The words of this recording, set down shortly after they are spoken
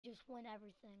just win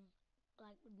everything,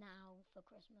 like, now for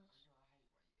Christmas.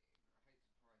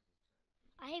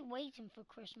 I hate waiting for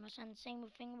Christmas, and same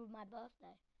thing with my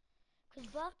birthday.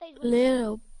 Because birthdays...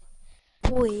 Little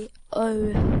boy,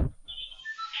 oh.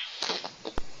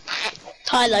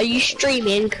 Tyler, are you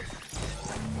streaming?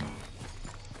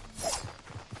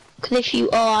 Because if you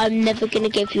are, I'm never going to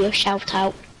give you a shout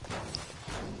out.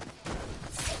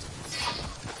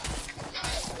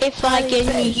 If I get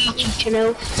a new YouTube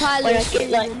channel, Tyler's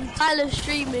streaming. Tyler's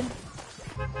streaming.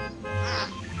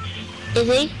 Is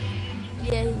he?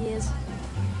 Yeah, he is.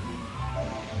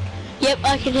 Yep,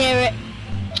 I can hear it.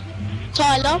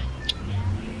 Tyler,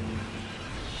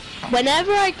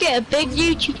 whenever I get a big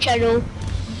YouTube channel,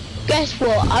 guess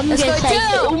what? I'm going to take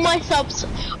all my subs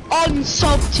on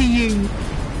sub to you.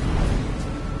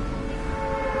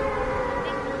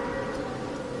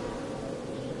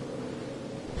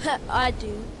 I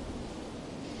do.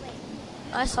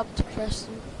 I subbed to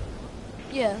Preston.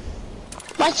 Yeah.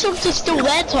 My subs are still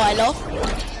there, Tyler.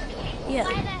 Yeah.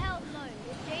 Why the hell no?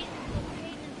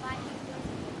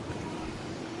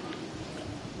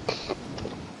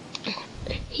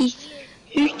 If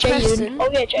Jaden Who's Jaden? Preston? Oh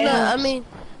yeah, Jaden. No, I mean,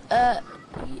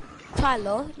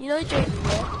 Tyler. You know Jaden,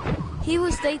 yeah? He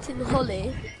was dating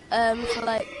Holly, for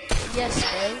like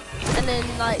yesterday, and then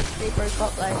like they broke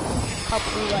up like a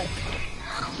couple like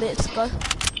minutes ago,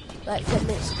 like 10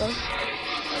 minutes ago.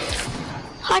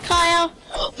 Hi Kaya.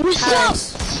 What's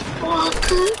Harris. up?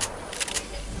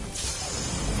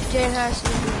 Jaden Harris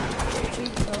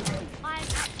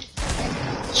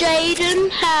Jaden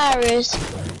Harris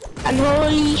and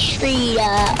Holly Streeter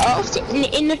all sitting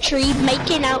in the tree,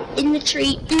 making out in the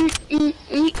tree. Tweet, tweet.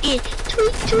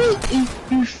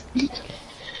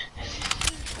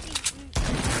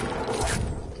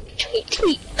 Tweet,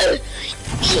 tweet.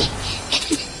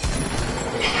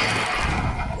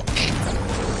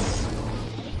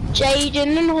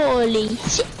 Jaden and Holly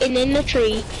sitting in the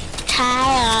tree.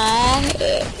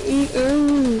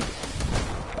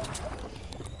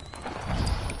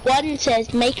 One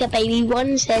says make a baby,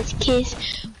 one says kiss,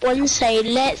 one say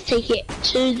let's take it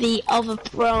to the other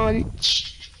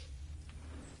branch.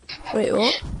 Wait,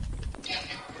 what?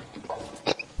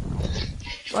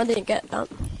 I didn't get that.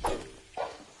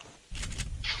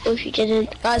 Oh, she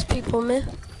didn't. Guys, people me.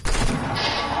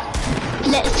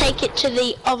 Let's take it to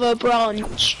the other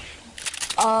branch.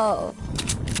 Oh.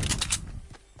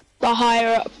 The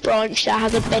higher up branch that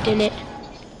has a bed in it.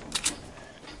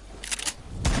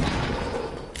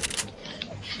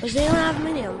 Does anyone have a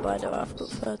mini on, by the way? I've got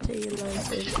 30 and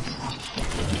 19.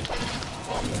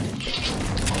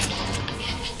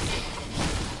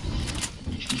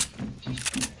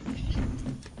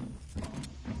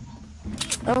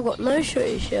 I've got no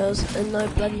shooting shells and no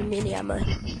bloody mini ammo.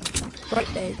 Right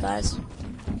there, guys.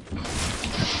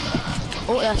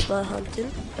 Oh, that's my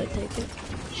hunting. Don't take it.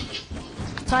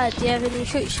 Tyler, do you have any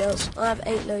shooting shells? I have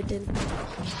 8 loading.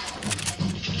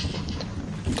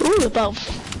 All above.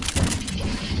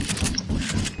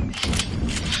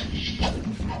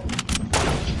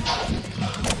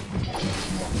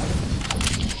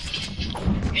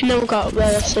 You never got up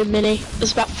there, that's so many.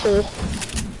 There's about 4.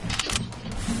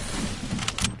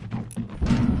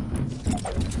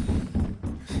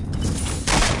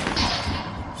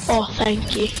 Oh,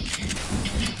 thank you.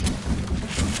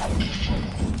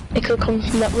 It could come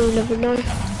from that, we'll never know.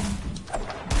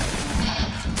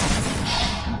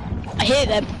 I hear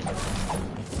them.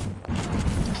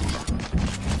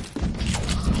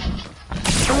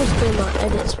 I was doing my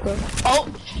edits, bro. Oh!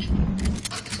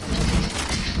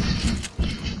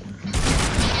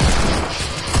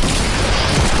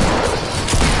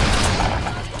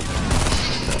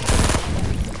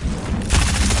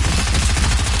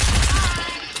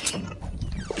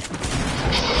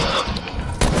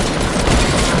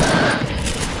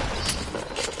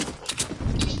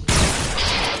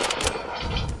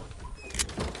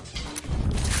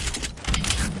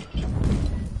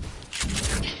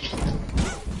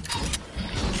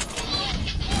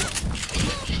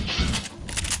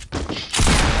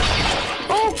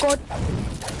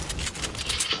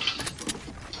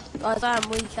 Guys, I am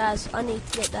weak as I need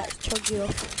to get that chuggy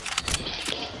off.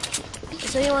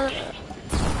 Does anyone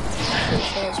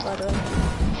appreciate this, by the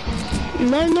way?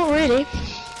 No, not really.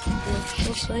 Yeah,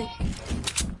 we'll see.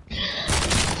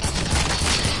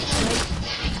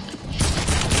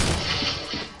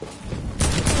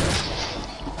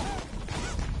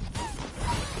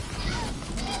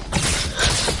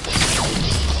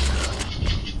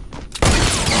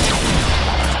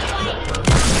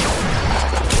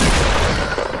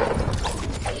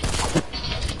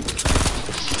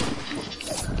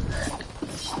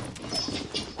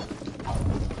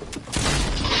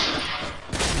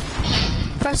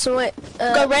 Preston, wait.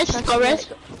 Go res, Preston, go res.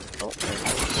 wait. Oh.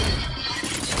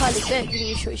 Kylie, bet you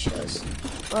can shoot shows.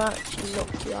 Or actually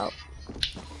knock you out.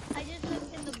 I just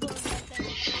looked in the book and I said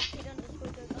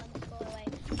kid_dope_away.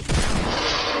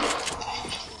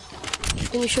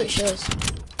 Give me short shows.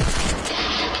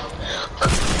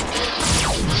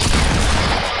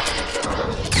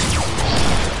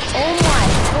 Oh my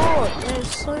god,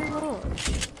 there's so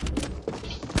much.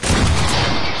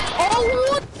 Oh,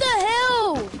 what the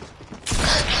hell?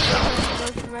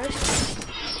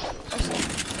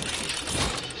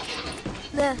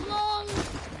 There.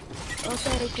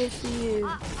 Okay, good for you.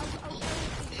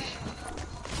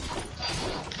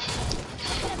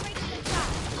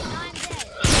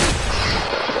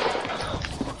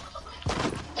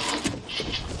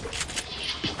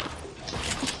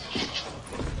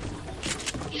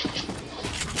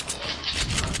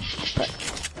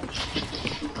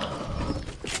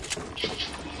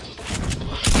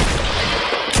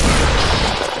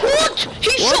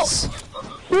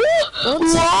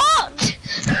 What?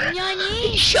 Nani?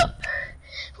 He shot.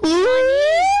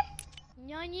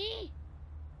 Nani?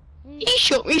 He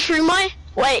shot me through my.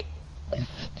 Wait.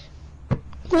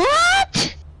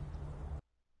 What?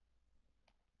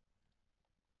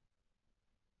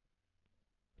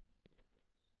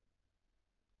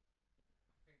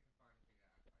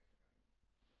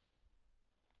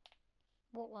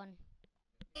 What one?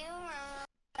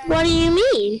 What do you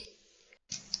mean?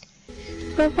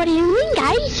 What do you mean,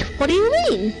 guys? What do you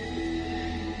mean?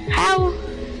 How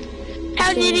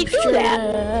did he do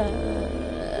that?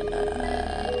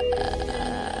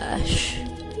 Trash.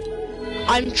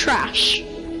 I'm trash.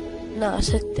 No, I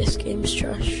said this game's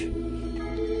trash.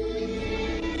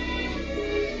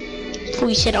 Before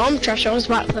you said I'm trash, I was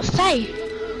about to say.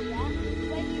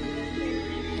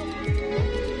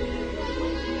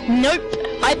 Nope,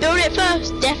 I built it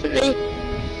first, definitely.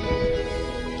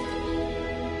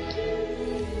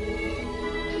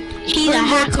 He's a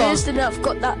hacker. Then I've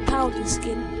got that powder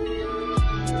skin.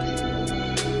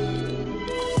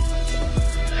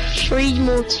 3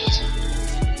 mortars.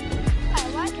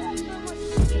 Why do you have so much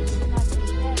skins and that's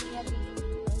very heavy?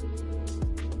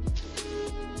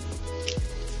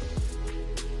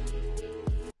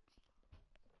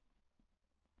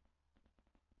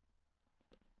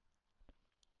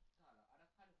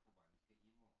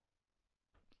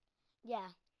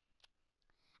 Yeah.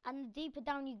 And the deeper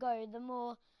down you go, the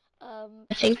more I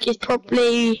think it's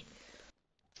probably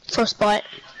frostbite.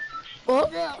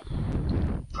 What?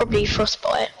 Probably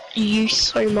frostbite. You use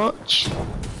so much.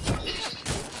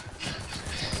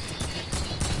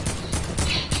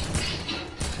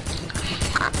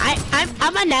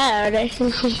 I'm a nerd.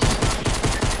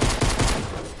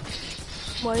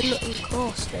 Why are you not in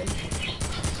class then?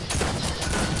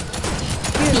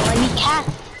 We can.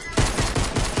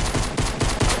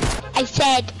 I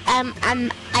said,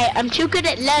 I'm too good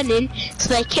at learning, so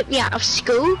they kicked me out of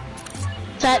school.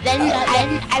 So then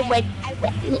I went.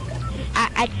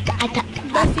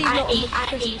 Definitely not on the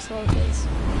Christmas holidays.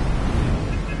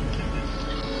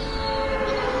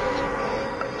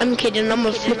 I'm kidding, I'm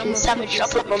a flipping savage. I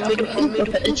put my middle finger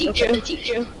up at the teacher.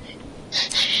 Preston,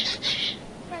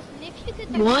 if you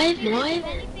could do Why? anything,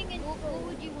 what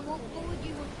would you want?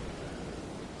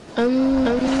 I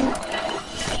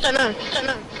don't know.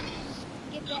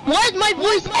 Why is my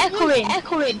voice echoing? I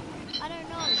don't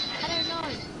know.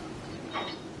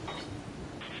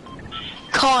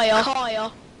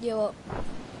 Kaya. Yeah, what?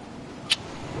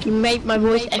 You made my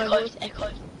voice echo.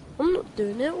 I'm not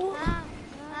doing it, what?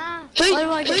 Who's, Why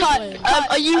do I get Ty, it?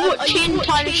 are you watching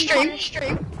Tyler's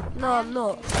stream? No, I'm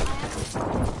not.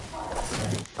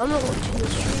 I'm not watching the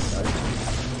stream though.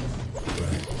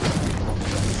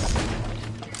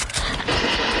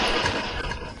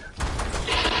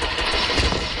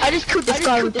 I just killed this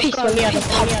guy with peace when he had a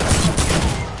pump.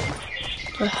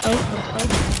 The hell?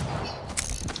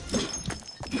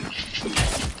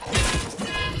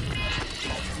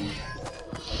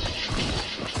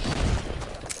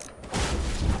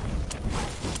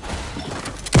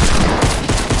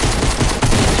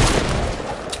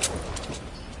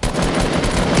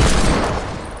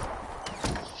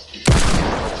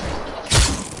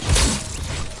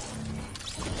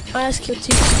 I ask your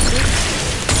team.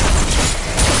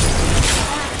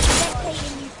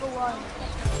 Spectating you for once.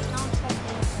 Now I'm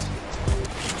spectating.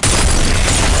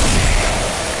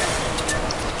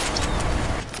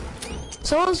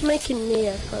 Someone's making me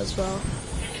echo as well.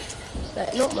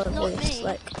 Like, not my voice, Me.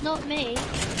 like... Not me.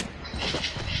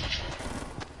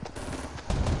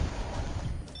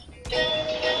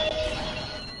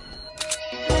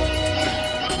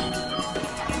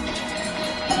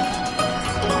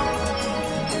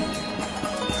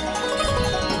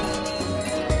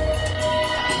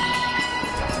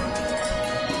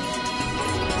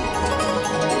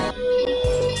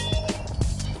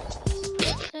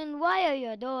 Why are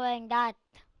you doing that?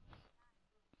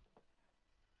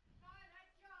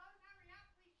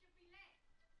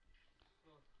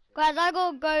 Guys, I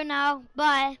gotta go now.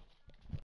 Bye.